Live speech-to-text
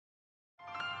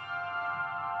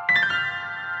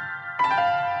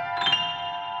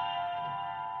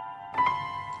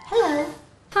Hello.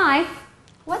 Hi,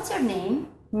 What's your name?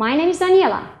 my name is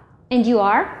Daniela. And you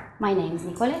are? My name is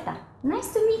Nicoleta.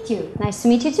 Nice to meet you. Nice to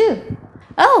meet you too.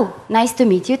 Oh, nice to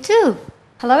meet you too.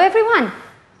 Hello everyone.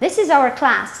 This is our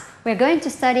class. We're going to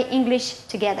study English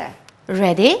together.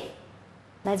 Ready?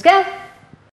 Let's go.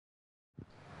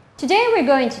 Today we're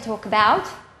going to talk about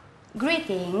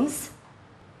Greetings.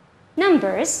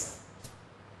 numbers,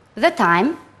 The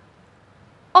time.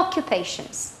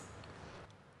 occupations.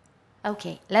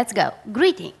 Okay, let's go.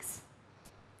 Greetings.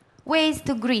 Ways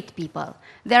to greet people.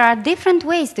 There are different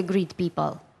ways to greet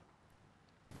people.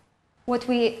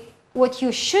 What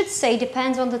you should say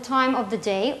depends on the time of the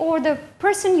day or the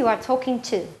person you are talking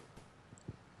to.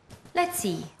 Let's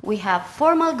see. We have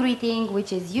formal greeting,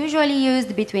 which is usually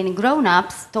used between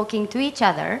grown-ups talking to each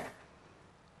other,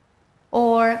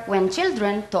 or when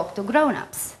children talk to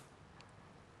grown-ups.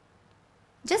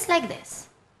 Just like this.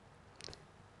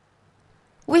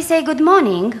 We say good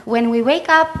morning when we wake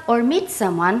up or meet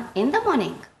someone in the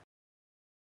morning.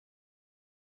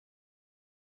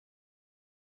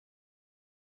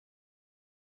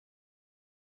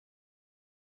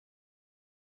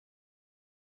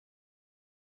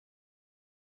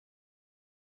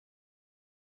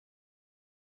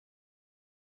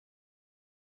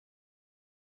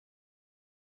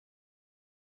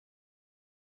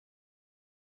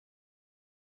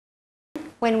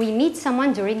 When we meet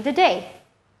someone during the day.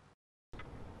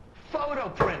 Photo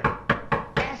printer,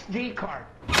 SD card.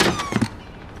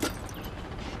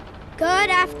 Good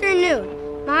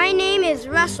afternoon. My name is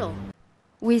Russell.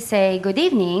 We say good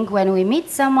evening when we meet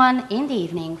someone in the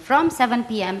evening from 7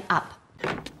 p.m. up.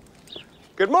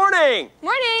 Good morning!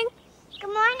 Morning.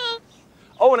 Good morning.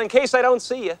 Oh, and in case I don't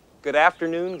see you, good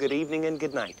afternoon, good evening, and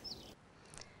good night.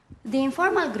 The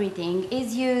informal greeting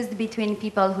is used between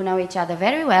people who know each other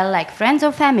very well, like friends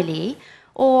or family,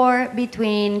 or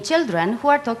between children who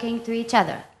are talking to each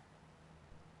other.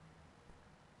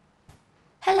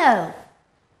 Hello.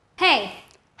 Hey,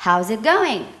 How's it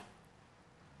going?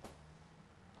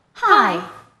 Hi.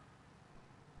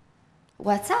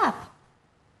 What's up?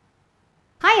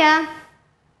 hiya.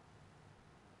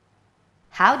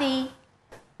 Howdy.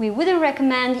 We wouldn't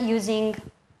recommend using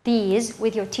these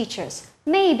with your teachers.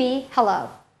 Maybe hello.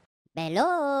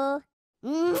 Bello.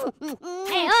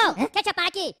 Hey, oh, ketchup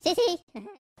aquí. Sí, sí.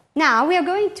 Now we are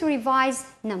going to revise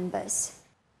numbers.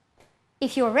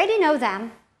 If you already know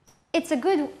them, it's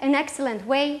an excellent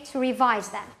way to revise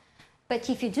them. But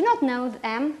if you do not know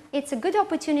them, it's a good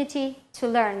opportunity to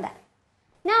learn them.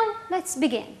 Now let's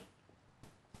begin.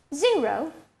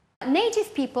 0.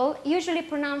 Native people usually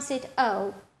pronounce it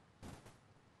O,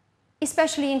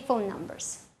 especially in phone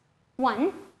numbers.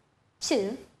 1,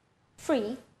 2,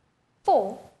 3,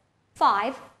 4,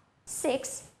 5,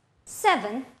 6,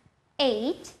 7,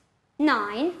 8,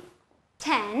 9,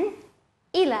 10,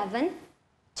 11,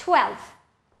 12.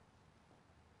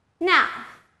 Now,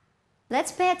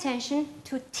 let's pay attention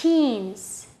to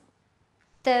teens.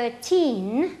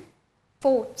 13,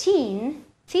 14,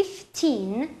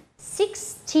 15,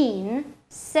 16,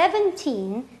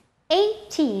 17,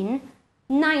 18,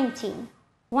 19.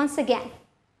 Once again.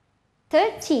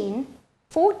 13,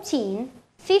 14,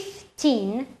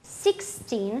 15,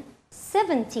 16,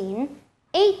 17,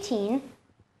 18,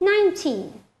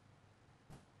 19.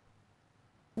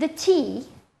 The T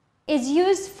is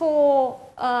used for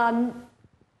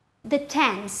the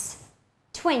tens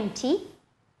 20,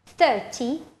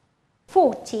 30,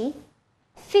 40,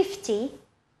 50,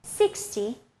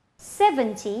 60,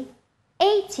 70,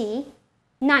 80,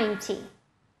 90.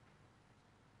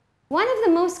 One of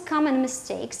the most common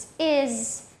mistakes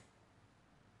is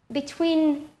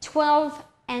between 12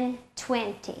 and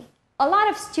 20. A lot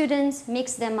of students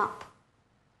mix them up.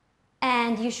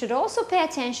 And you should also pay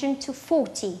attention to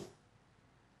 40.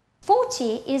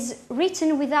 40 is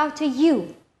written without a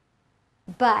U,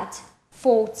 but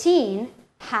 14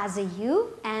 has a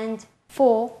U and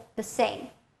 4 the same.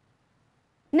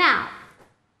 Now,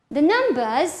 the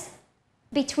numbers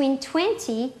between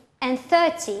 20 and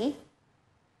 30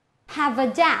 have a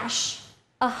dash,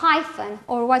 a hyphen,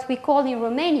 or what we call in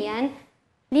Romanian,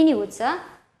 liniuță,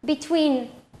 between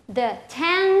the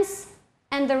tens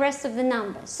and the rest of the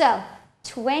numbers. So,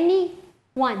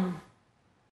 21,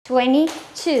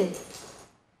 22,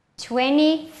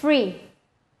 23,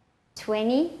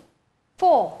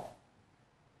 24,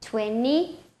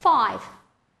 25,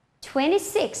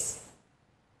 26,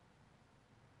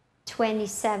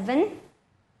 27,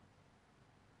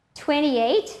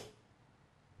 28,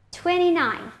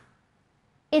 29.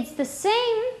 It's the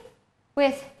same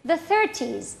with the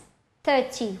 30s.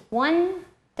 31,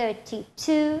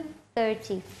 32,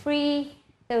 33,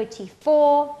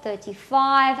 34,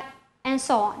 35, and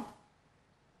so on.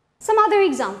 Some other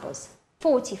examples: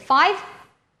 45,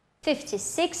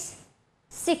 56,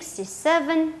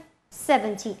 67,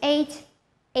 78,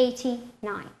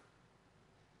 89.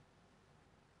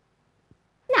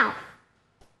 Now,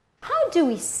 how do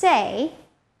we say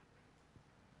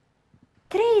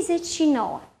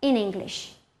 39 in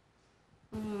English?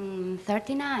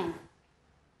 39.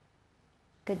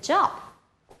 Good job.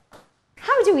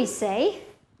 How do we say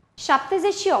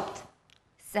 78?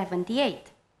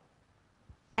 78.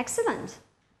 Excellent.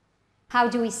 How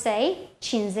do we say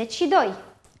 52?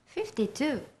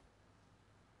 52.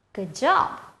 Good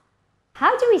job.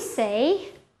 How do we say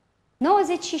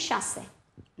 96?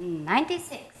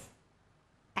 96.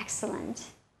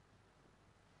 Excellent.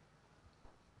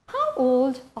 How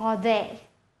old are they?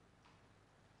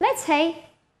 Let's say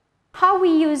how we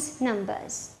use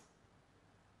numbers.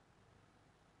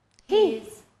 He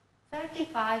is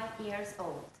 35 years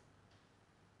old.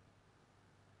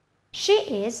 She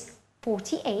is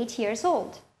 48 years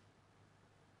old.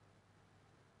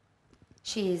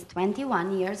 She is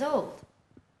 21 years old.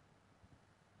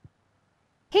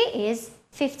 He is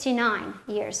 59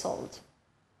 years old.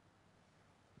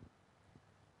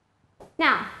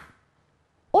 Now,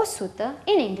 100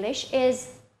 in English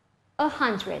is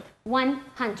 100,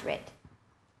 100.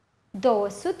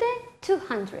 200,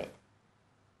 200.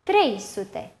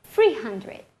 300,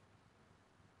 300.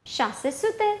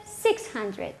 600,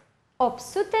 600.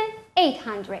 800,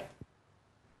 800.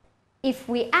 If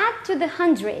we add to the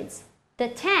hundreds the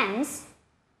tens,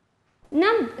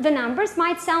 the numbers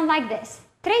might sound like this: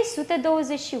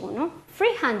 321,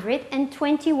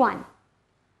 321,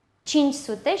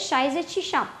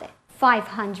 567,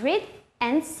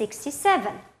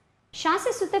 567,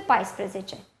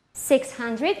 614,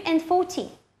 614,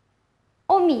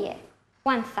 1000,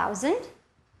 1000,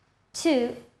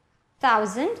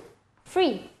 2000,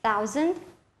 3000,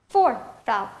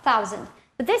 4000.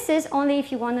 But this is only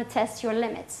if you want to test your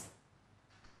limits.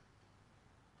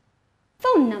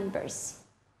 Phone numbers.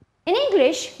 In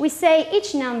English, we say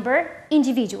each number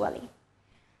individually.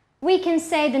 We can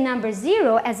say the number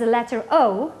 0 as a letter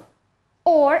O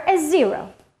or as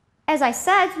 0. As I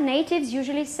said, natives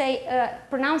usually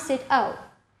pronounce it O.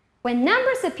 When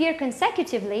numbers appear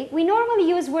consecutively, we normally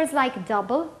use words like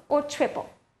double or triple.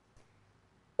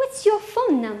 What's your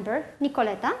phone number,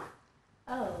 Nicoletta?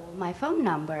 Oh, my phone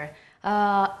number.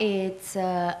 It's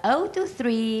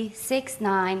 023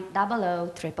 69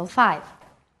 00 555.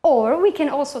 Or we can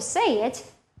also say it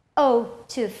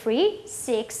 023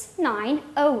 69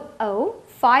 00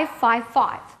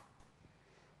 555.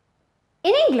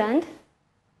 In England,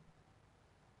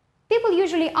 people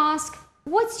usually ask,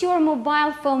 what's your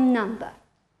mobile phone number?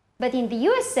 But in the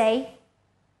USA,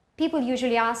 people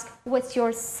usually ask, what's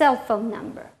your cell phone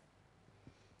number?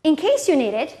 In case you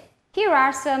need it, here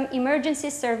are some emergency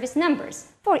service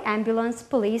numbers for ambulance,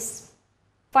 police,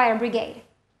 fire brigade.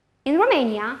 In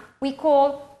Romania, we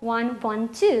call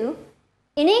 112.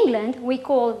 In England, we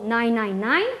call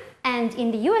 999. And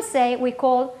in the USA, we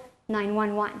call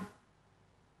 911.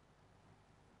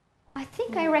 I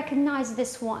think I recognize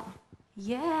this one.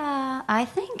 Yeah, I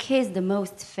think he's the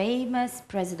most famous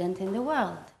president in the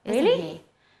world, isn't Really? he?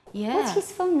 Yeah. What's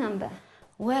his phone number?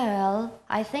 Well,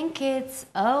 I think it's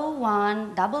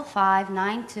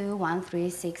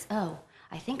 0155921360.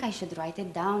 I think I should write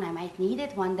it down. I might need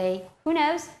it one day. Who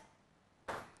knows?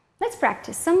 Let's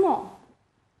practice some more.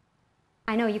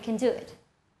 I know you can do it.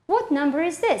 What number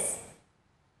is this?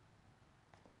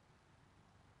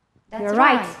 That's You're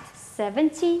right.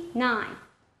 79.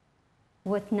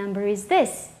 What number is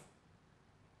this?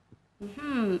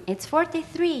 It's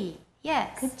 43.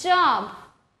 Yes. Good job.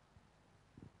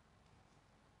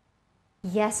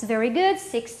 Yes, very good.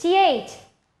 68.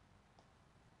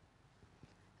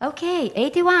 Okay,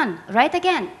 81. Right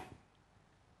again.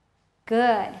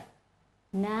 Good.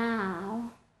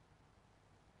 Now,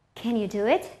 can you do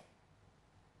it?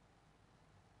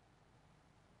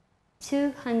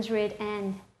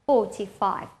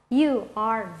 245. You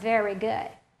are very good.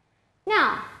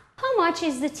 Now, how much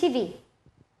is the TV?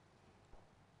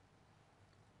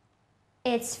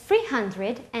 It's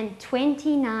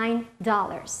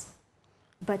 $329.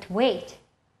 But wait,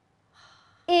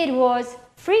 it was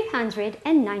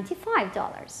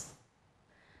 $395.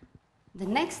 The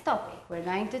next topic we're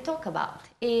going to talk about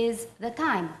is the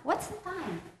time. What's the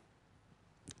time?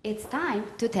 It's time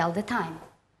to tell the time.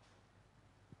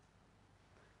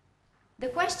 The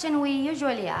question we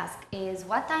usually ask is,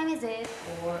 what time is it,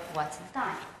 or what's the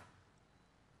time?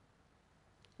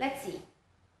 Let's see.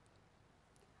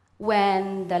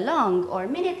 When the long or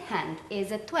minute hand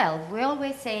is at 12, we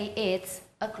always say it's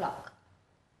o'clock.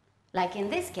 Like in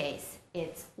this case,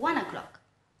 it's 1 o'clock.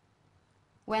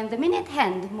 When the minute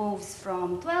hand moves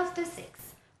from 12 to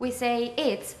 6, we say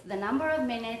it's the number of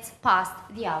minutes past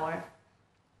the hour.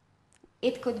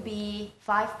 It could be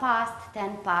 5 past,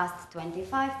 10 past,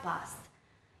 25 past.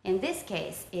 In this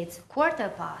case, it's quarter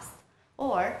past,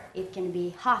 or it can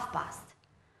be half past.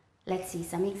 Let's see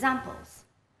some examples.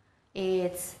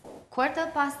 It's quarter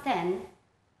past 10,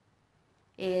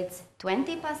 it's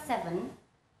 20 past 7,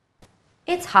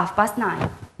 it's half past 9.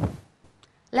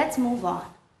 Let's move on.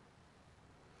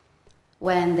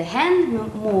 When the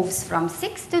hand moves from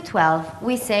 6 to 12,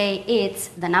 we say it's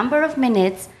the number of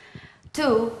minutes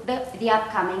to the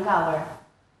upcoming hour.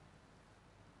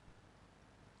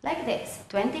 Like this,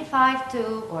 25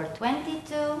 to or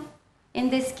 22, in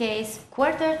this case,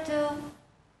 quarter to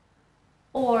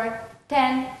or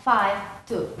 10:05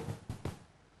 to.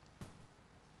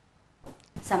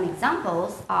 Some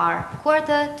examples are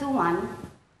quarter to 1,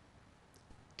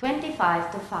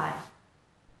 25 to 5.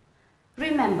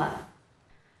 Remember,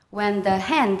 when the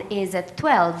hand is at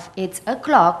 12, it's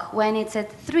o'clock. When it's at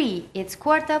 3, it's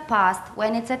quarter past.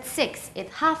 When it's at 6,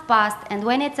 it's half past. And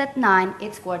when it's at 9,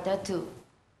 it's quarter to.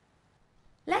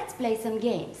 Let's play some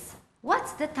games.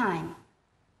 What's the time?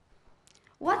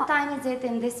 What time is it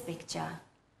in this picture?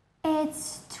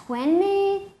 It's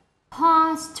 20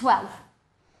 past 12.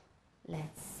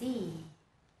 Let's see.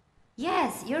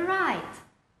 Yes, you're right.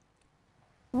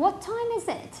 What time is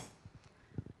it?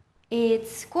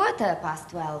 It's quarter past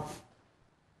 12.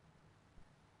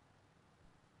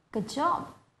 Good job.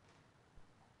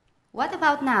 What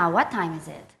about now? What time is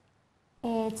it?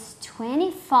 It's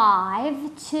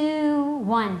 25 to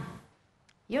 1.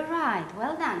 You're right.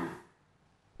 Well done.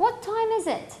 What time is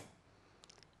it?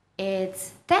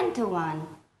 It's 10 to 1.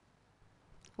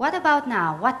 What about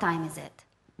now? What time is it?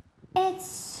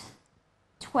 It's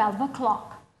 12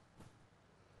 o'clock.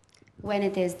 When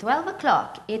it is 12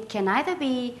 o'clock, it can either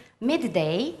be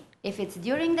midday if it's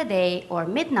during the day or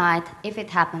midnight if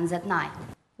it happens at night.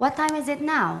 What time is it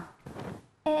now?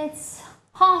 It's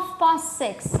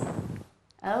 6:30.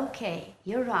 Okay,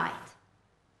 you're right.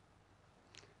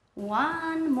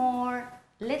 One more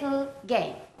little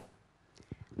game.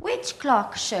 Which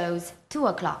clock shows 2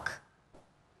 o'clock?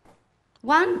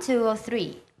 1, 2, or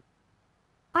 3?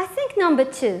 I think number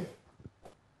 2.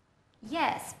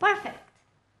 Yes, perfect.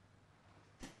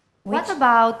 What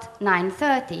about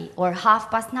 9:30 or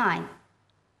 9:30?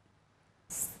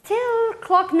 Still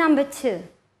clock number 2.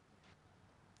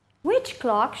 Which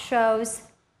clock shows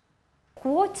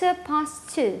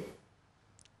 2:15?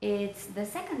 It's the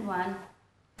second one.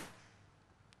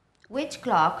 Which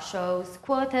clock shows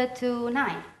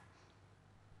 9:45?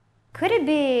 Could it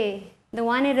be the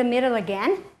one in the middle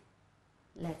again?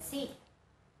 Let's see.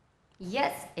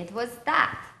 Yes, it was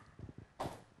that.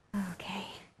 Okay.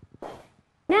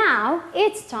 Now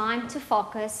it's time to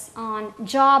focus on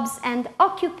jobs and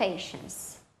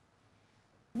occupations.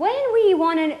 When we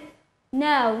want to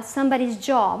know somebody's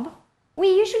job, we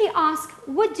usually ask,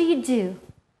 what do you do?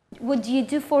 What do you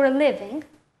do for a living?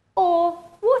 Or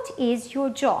what is your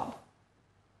job?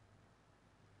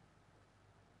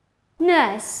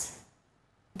 Nurse,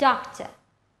 doctor.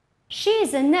 She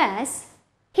is a nurse,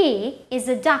 he is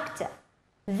a doctor.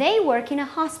 They work in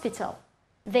a hospital.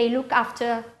 They look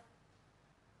after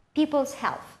people's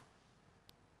health.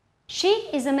 She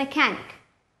is a mechanic.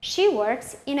 She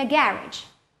works in a garage.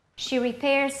 She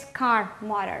repairs car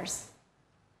motors.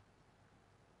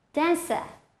 Dancer.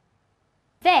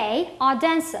 They are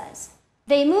dancers.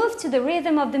 They move to the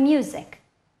rhythm of the music.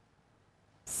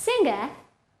 Singer.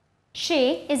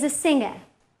 She is a singer.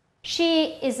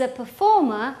 She is a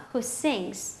performer who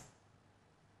sings.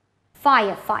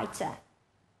 Firefighter.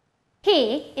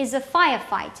 He is a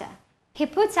firefighter. He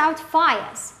puts out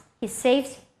fires. He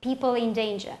saves people in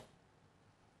danger.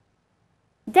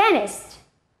 Dentist.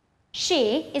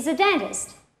 She is a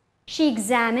dentist. She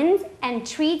examines and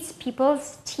treats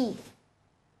people's teeth.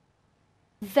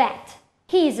 Vet.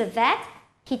 He is a vet.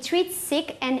 He treats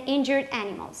sick and injured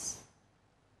animals.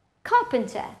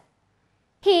 Carpenter.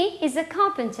 He is a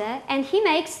carpenter and he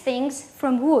makes things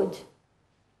from wood.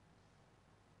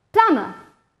 Plumber.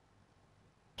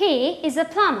 He is a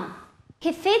plumber.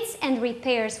 He fits and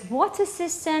repairs water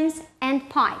systems and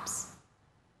pipes.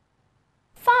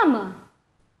 Farmer.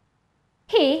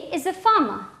 He is a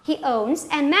farmer. He owns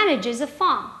and manages a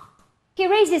farm. He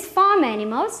raises farm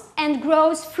animals and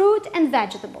grows fruit and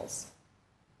vegetables.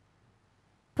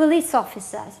 Police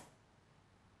officers.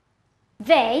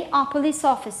 They are police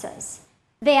officers.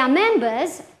 They are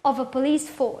members of a police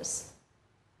force.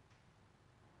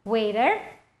 waiter,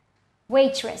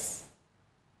 waitress.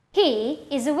 He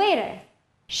is a waiter.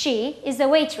 She is a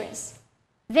waitress.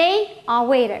 They are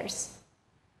waiters.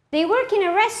 They work in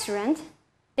a restaurant.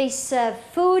 They serve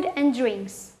food and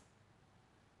drinks.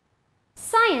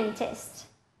 Scientist.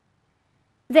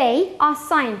 They are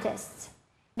scientists.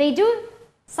 They do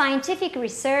scientific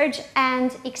research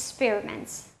and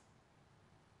experiments.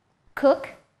 Cook,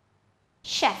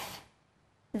 chef.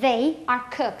 They are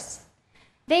cooks.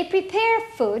 They prepare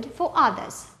food for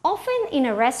others, often in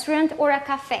a restaurant or a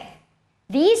cafe.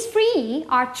 These three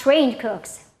are trained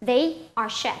cooks. They are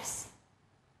chefs.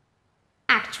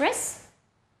 Actress,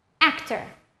 actor.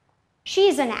 She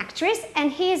is an actress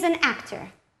and he is an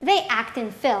actor. They act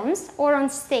in films or on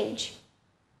stage.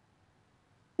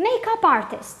 Makeup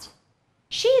artist.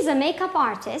 She is a makeup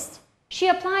artist. She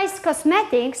applies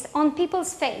cosmetics on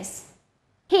people's face.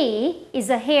 He is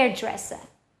a hairdresser.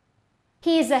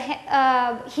 He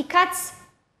cuts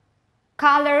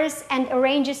colors and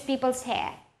arranges people's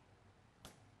hair.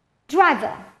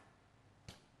 Driver.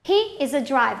 He is a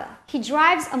driver. He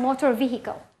drives a motor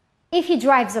vehicle. If he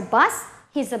drives a bus,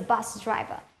 he's a bus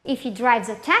driver. If he drives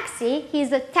a taxi,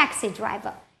 he's a taxi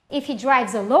driver. If he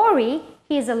drives a lorry,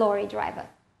 he is a lorry driver.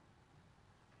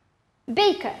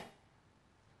 Baker.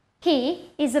 He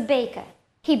is a baker.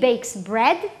 He bakes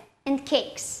bread and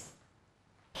cakes.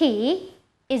 He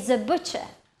is a butcher.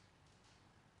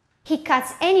 He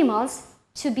cuts animals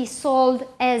to be sold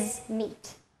as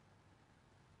meat.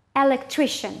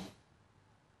 Electrician.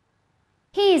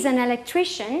 He is an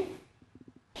electrician.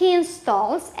 He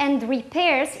installs and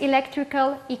repairs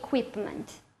electrical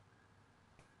equipment.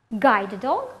 Guide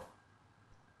dog.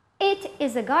 It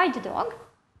is a guide dog.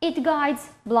 It guides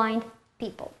blind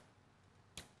people.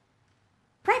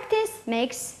 Practice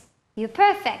makes you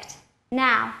perfect.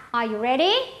 Now, are you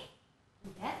ready?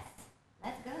 Yes,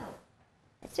 let's go.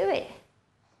 Let's do it.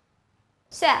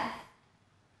 So,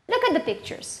 look at the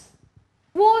pictures.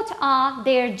 What are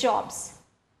their jobs?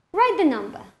 Write the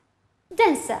number.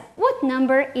 Dancer. What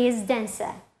number is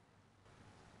dancer?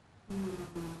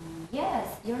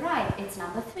 Yes, you're right. It's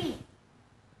number 3.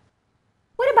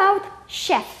 What about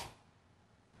chef?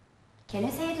 Can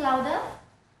you say it louder?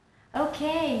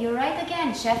 Okay, you're right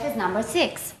again. Chef is number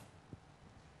 6.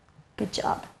 Good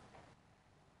job.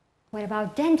 What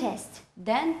about dentist?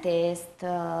 Dentist,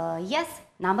 yes,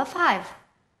 number 5.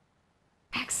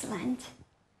 Excellent.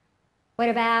 What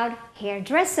about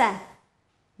hairdresser?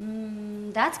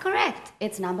 That's correct.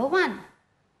 It's number 1.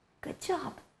 Good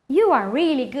job. You are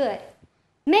really good.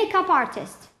 Makeup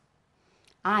artist.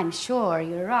 I'm sure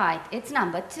you're right. It's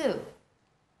number 2.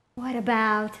 What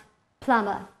about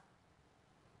plumber?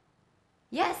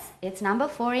 Yes, it's number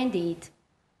 4 indeed.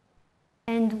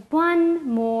 And one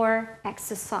more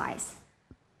exercise.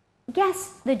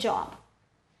 Guess the job.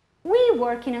 We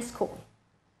work in a school.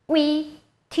 We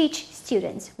teach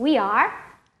students. We are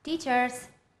Teachers.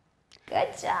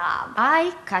 good job.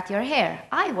 I cut your hair.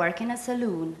 I work in a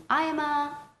saloon. I am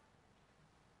a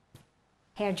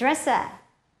Hairdresser.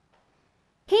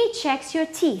 He checks your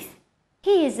teeth.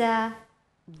 He is a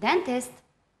dentist.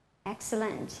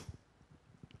 excellent.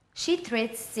 She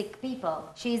treats sick people.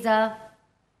 She's a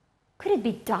Could it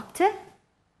be doctor?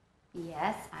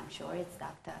 yes, I'm sure it's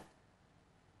doctor.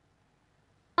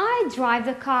 I drive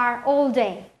the car all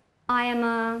day. I am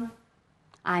a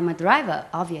I'm a driver,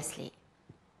 obviously.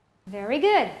 very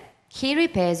good He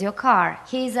repairs your car.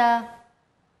 He's a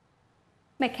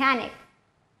mechanic.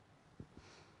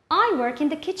 I work in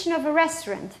the kitchen of a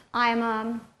restaurant. I am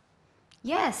a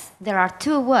yes, there are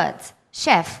 2 words.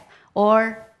 Chef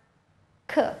or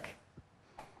cook.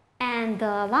 And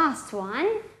the last one,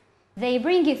 they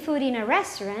bring you food in a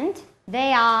restaurant.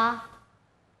 They are,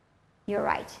 you're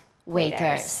right,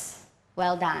 waiters.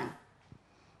 Well done.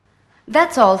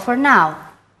 That's all for now.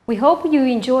 We hope you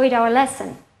enjoyed our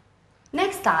lesson.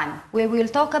 Next time we will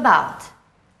talk about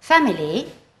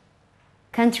family,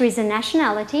 Countries and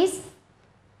nationalities,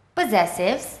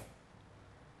 possessives.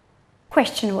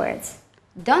 question words.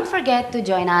 Don't forget to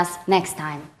join us next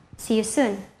time. See you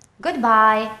soon.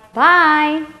 Goodbye.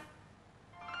 Bye.